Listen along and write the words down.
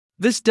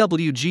This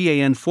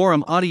WGAN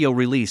Forum audio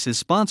release is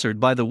sponsored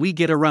by the We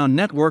Get Around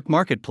Network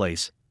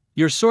Marketplace,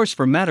 your source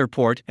for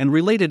Matterport and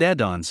related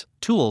add-ons,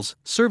 tools,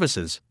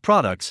 services,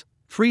 products,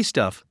 free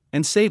stuff,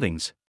 and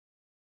savings.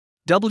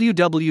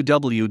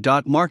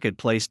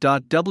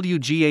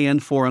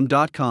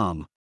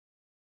 www.marketplace.wganforum.com.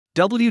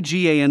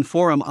 WGAN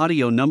Forum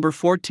Audio Number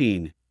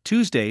 14,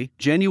 Tuesday,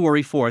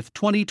 January 4,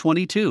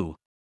 2022.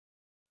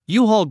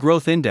 U-Haul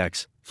Growth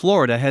Index,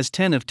 Florida has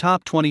 10 of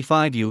top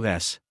 25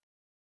 U.S.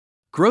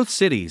 growth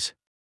cities.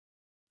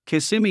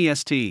 Kissimmee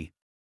St.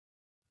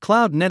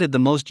 Cloud netted the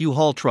most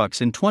U-Haul trucks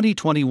in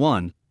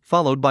 2021,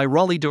 followed by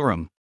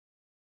Raleigh-Durham.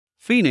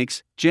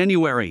 Phoenix,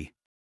 January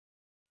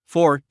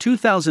 4,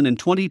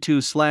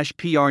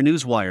 2022/PR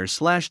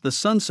Newswire/ the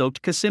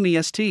sun-soaked Kissimmee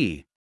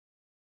St.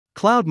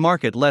 Cloud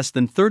market less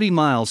than 30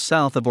 miles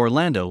south of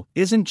Orlando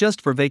isn't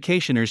just for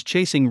vacationers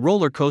chasing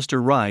roller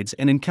coaster rides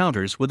and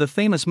encounters with a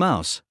famous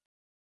mouse.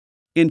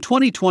 In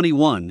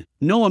 2021,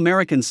 no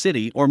American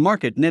city or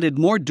market netted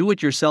more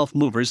do-it-yourself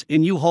movers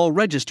in U-Haul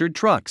registered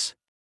trucks.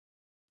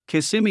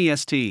 Kissimmee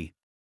St.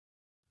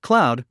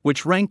 Cloud,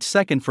 which ranked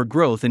second for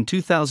growth in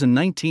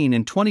 2019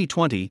 and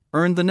 2020,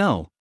 earned the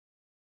No.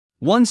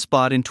 1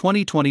 spot in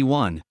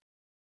 2021.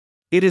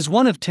 It is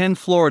one of 10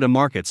 Florida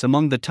markets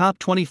among the top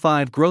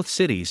 25 growth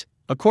cities,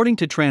 according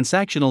to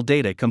transactional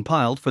data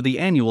compiled for the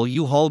annual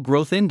U-Haul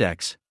Growth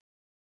Index.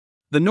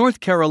 The North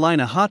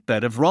Carolina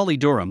hotbed of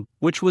Raleigh-Durham,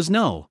 which was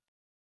No.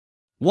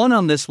 1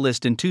 on this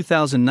list in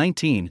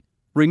 2019,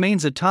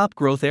 remains a top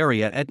growth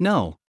area at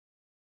No.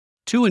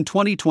 2 in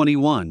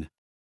 2021.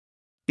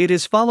 It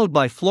is followed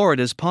by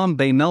Florida's Palm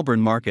Bay Melbourne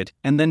market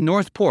and then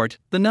Northport,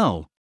 the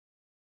No.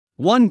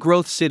 1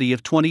 growth city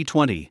of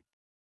 2020.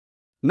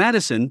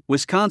 Madison,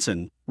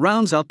 Wisconsin,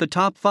 rounds out the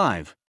top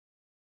 5.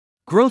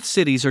 Growth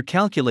cities are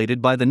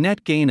calculated by the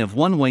net gain of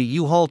one-way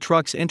U-Haul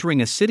trucks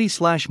entering a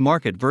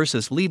city/market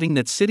versus leaving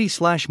that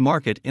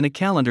city/market in a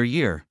calendar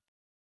year.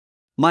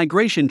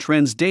 Migration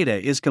trends data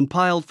is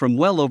compiled from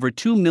well over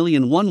 2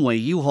 million one-way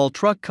U-Haul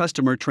truck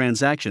customer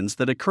transactions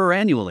that occur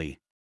annually.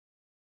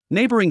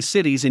 Neighboring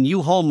cities and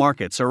U-Haul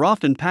markets are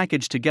often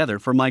packaged together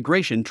for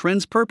migration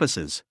trends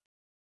purposes.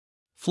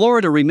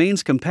 Florida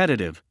remains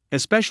competitive,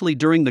 especially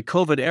during the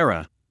COVID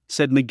era,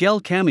 said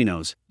Miguel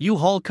Caminos,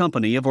 U-Haul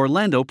Company of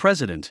Orlando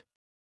president.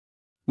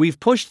 We've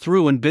pushed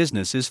through and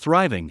business is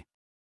thriving.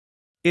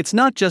 It's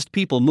not just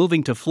people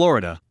moving to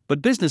Florida,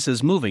 but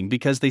businesses moving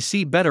because they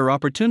see better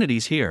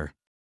opportunities here.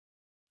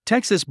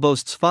 Texas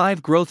boasts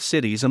 5 growth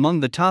cities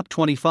among the top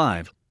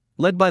 25,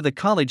 led by the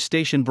College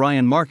Station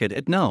Bryan market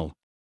at No.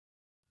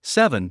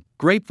 7.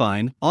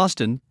 Grapevine,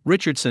 Austin,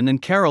 Richardson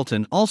and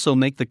Carrollton also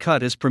make the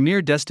cut as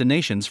premier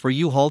destinations for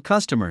U-Haul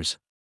customers.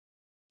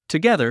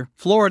 Together,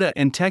 Florida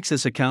and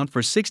Texas account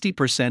for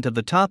 60% of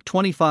the top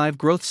 25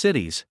 growth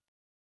cities.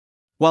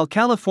 While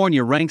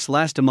California ranks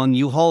last among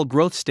U-Haul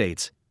growth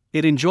states,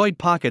 it enjoyed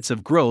pockets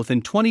of growth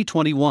in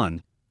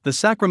 2021. The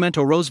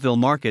Sacramento-Roseville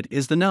market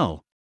is the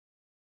No.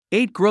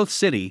 8 growth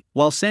city,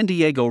 while San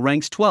Diego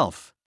ranks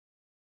 12th.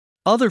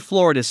 Other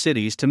Florida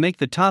cities to make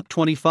the top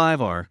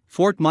 25 are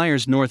Fort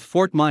Myers, North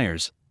Fort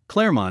Myers,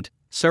 Claremont,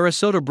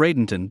 Sarasota,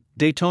 Bradenton,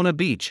 Daytona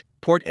Beach,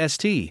 Port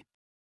St.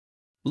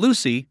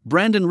 Lucie,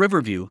 Brandon,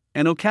 Riverview,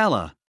 and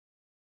Ocala.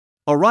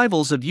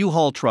 Arrivals of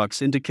U-Haul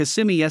trucks into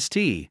Kissimmee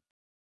St.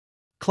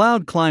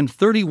 Cloud climbed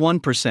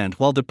 31%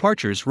 while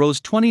departures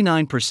rose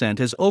 29%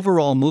 as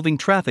overall moving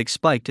traffic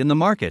spiked in the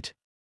market.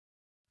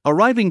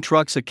 Arriving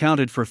trucks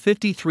accounted for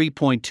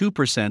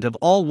 53.2% of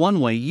all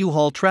one-way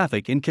U-Haul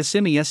traffic in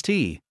Kissimmee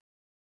St.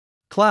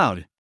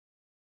 Cloud.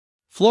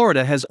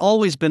 Florida has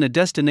always been a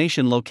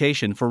destination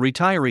location for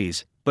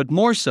retirees, but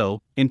more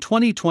so, in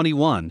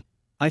 2021,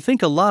 I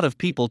think a lot of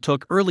people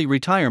took early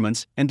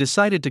retirements and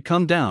decided to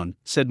come down,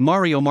 said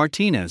Mario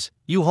Martinez,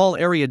 U-Haul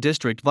Area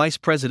District Vice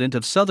President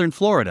of Southern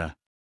Florida.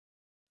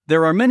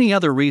 There are many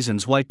other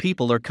reasons why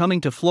people are coming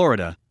to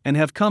Florida, and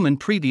have come in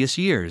previous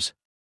years.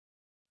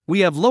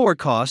 We have lower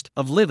cost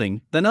of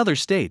living than other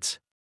states.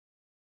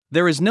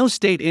 There is no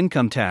state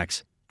income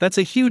tax, that's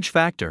a huge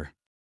factor.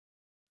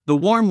 The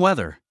warm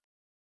weather.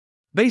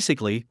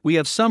 Basically, we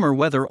have summer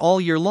weather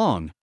all year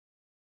long.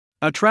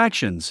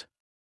 Attractions.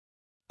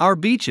 Our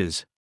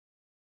beaches.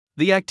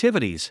 The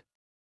activities.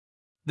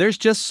 There's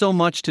just so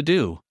much to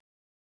do.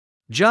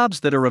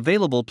 Jobs that are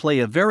available play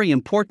a very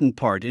important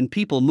part in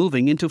people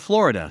moving into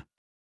Florida.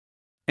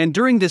 And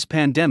during this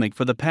pandemic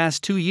for the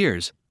past 2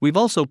 years, we've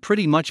also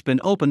pretty much been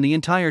open the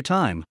entire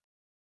time.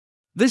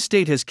 This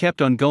state has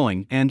kept on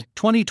going and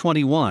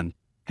 2021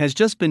 has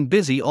just been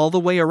busy all the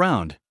way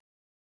around.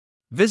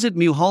 Visit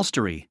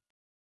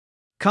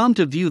Muhalstery.com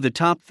to view the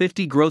top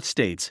 50 growth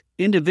states,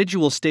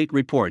 individual state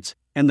reports,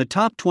 and the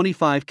top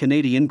 25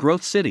 Canadian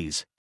growth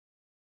cities.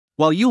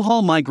 While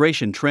U-Haul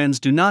migration trends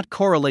do not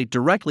correlate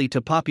directly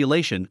to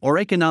population or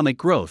economic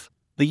growth,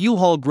 the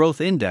U-Haul Growth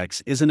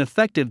Index is an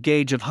effective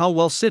gauge of how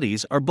well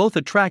cities are both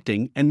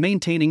attracting and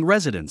maintaining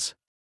residents.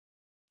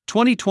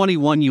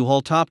 2021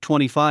 U-Haul Top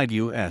 25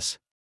 U.S.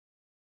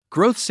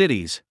 Growth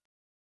Cities.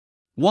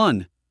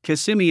 1.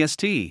 Kissimmee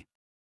St.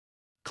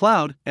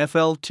 Cloud,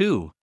 FL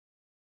 2.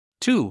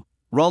 2.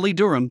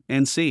 Raleigh-Durham,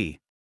 NC.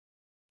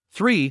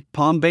 3.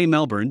 Palm Bay,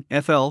 Melbourne,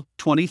 FL,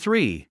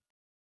 23.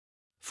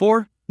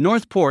 4.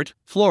 Northport,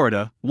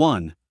 Florida,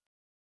 1.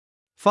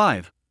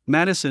 5.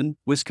 Madison,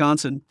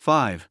 Wisconsin,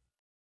 5.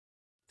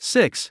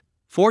 6.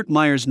 Fort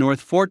Myers, North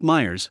Fort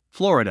Myers,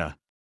 Florida.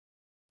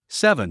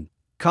 7.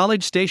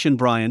 College Station,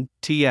 Bryan,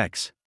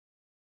 TX.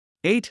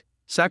 8.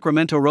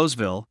 Sacramento,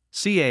 Roseville,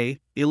 CA,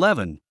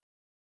 11.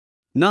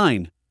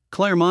 9.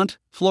 Claremont,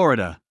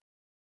 Florida.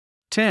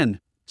 10.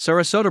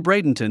 Sarasota,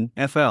 Bradenton,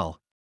 FL.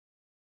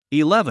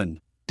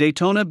 11.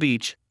 Daytona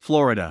Beach,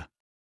 Florida.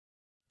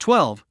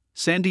 12.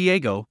 San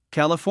Diego,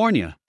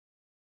 California.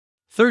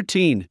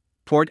 13.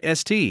 Port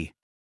St.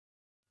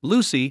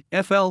 Lucie,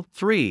 FL,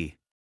 3.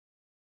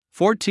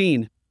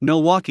 14.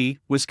 Milwaukee,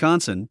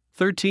 Wisconsin,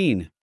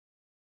 13.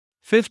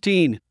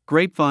 15.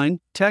 Grapevine,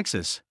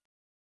 Texas.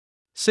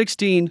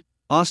 16.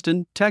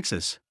 Austin,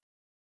 Texas.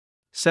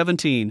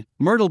 17.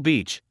 Myrtle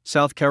Beach,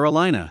 South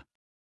Carolina.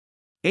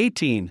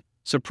 18.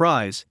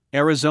 Surprise,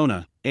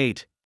 Arizona,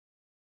 8.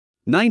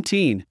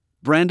 19.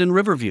 Brandon,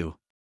 Riverview,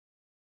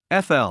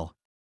 FL.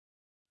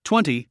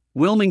 20.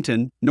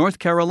 Wilmington, North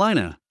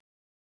Carolina.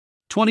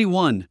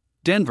 21.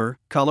 Denver,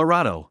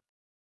 Colorado.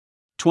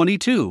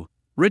 22.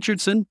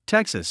 Richardson,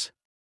 Texas.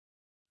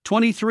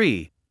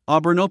 23.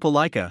 Auburn,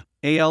 Opelika,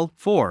 AL,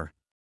 4.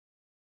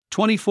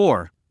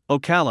 24.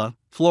 Ocala,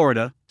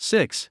 Florida,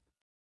 6.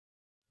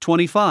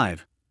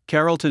 25.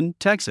 Carrollton,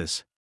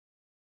 Texas.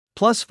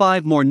 Plus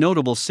 5 more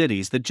notable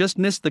cities that just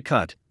missed the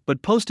cut,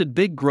 but posted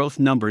big growth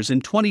numbers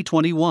in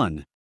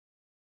 2021.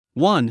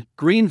 1.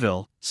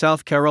 Greenville,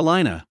 South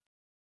Carolina.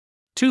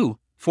 2.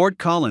 Fort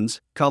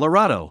Collins,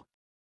 Colorado.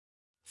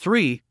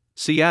 3.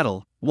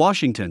 Seattle,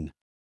 Washington.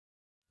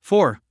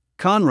 4.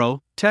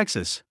 Conroe,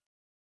 Texas.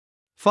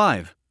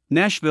 5.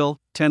 Nashville,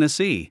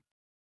 Tennessee.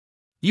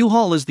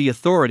 U-Haul is the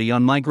authority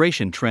on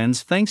migration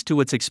trends thanks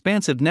to its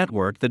expansive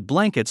network that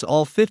blankets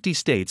all 50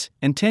 states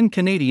and 10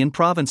 Canadian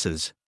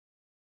provinces.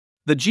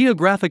 The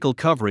geographical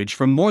coverage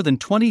from more than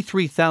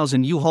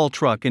 23,000 U-Haul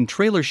truck and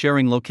trailer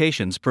sharing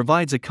locations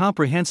provides a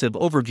comprehensive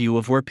overview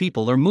of where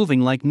people are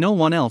moving like no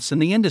one else in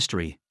the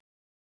industry.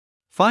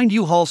 Find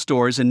U-Haul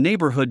stores and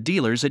neighborhood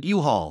dealers at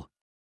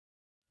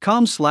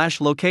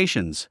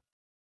uhaul.com/locations.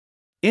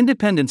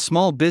 Independent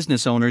small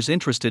business owners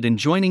interested in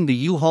joining the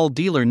U-Haul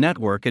dealer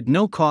network at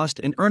no cost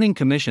and earning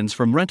commissions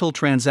from rental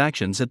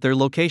transactions at their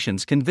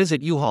locations can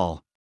visit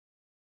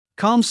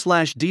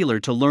uhaul.com/dealer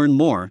to learn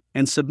more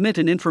and submit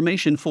an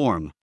information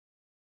form.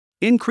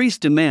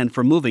 Increased demand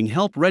for moving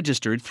help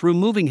registered through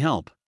Moving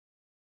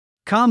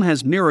Help.com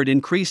has mirrored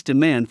increased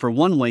demand for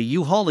one-way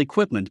U-Haul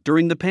equipment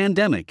during the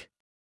pandemic.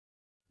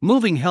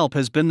 Moving Help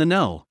has been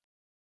the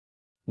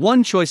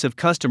one choice of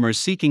customers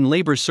seeking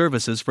labor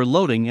services for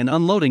loading and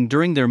unloading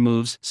during their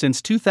moves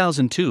since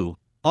 2002,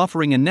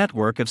 offering a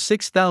network of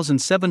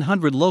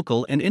 6,700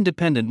 local and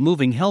independent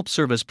moving help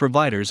service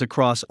providers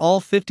across all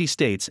 50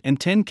 states and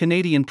 10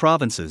 Canadian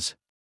provinces.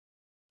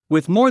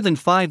 With more than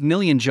 5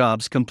 million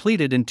jobs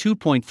completed and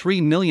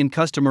 2.3 million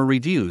customer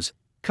reviews,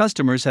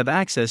 customers have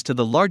access to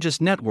the largest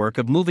network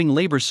of moving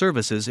labor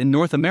services in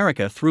North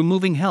America through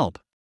Moving Help.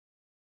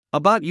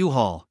 About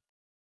U-Haul.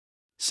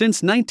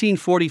 Since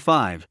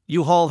 1945,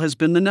 U-Haul has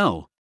been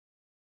the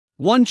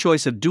one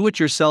choice of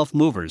do-it-yourself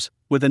movers,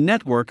 with a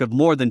network of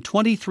more than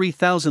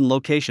 23,000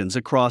 locations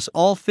across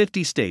all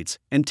 50 states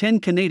and 10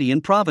 Canadian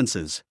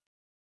provinces.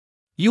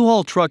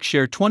 U-Haul Truck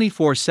Share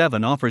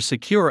 24/7 offers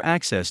secure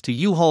access to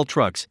U-Haul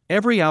trucks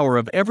every hour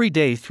of every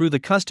day through the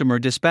customer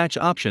dispatch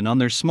option on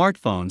their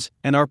smartphones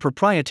and our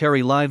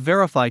proprietary Live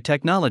Verify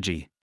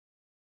technology.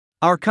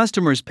 Our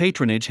customers'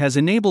 patronage has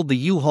enabled the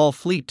U-Haul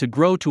fleet to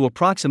grow to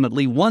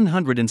approximately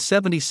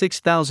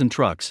 176,000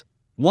 trucks,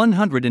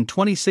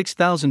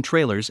 126,000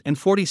 trailers and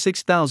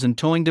 46,000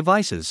 towing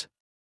devices.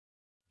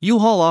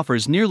 U-Haul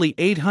offers nearly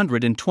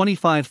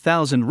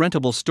 825,000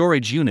 rentable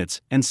storage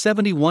units and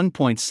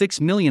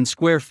 71.6 million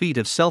square feet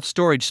of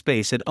self-storage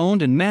space at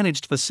owned and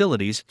managed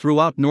facilities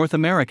throughout North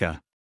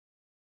America.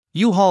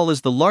 U-Haul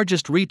is the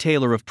largest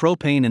retailer of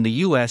propane in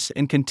the U.S.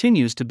 and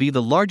continues to be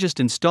the largest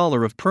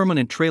installer of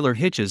permanent trailer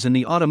hitches in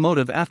the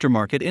automotive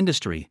aftermarket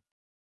industry.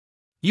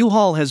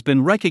 U-Haul has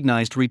been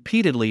recognized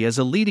repeatedly as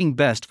a leading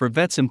best for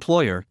vets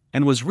employer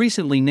and was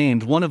recently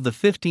named one of the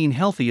 15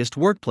 healthiest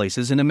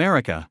workplaces in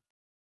America.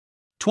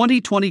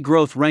 2020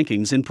 growth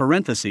rankings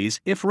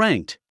 (if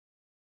ranked).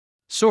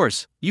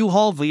 Source: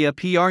 U-Haul via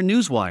PR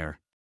Newswire.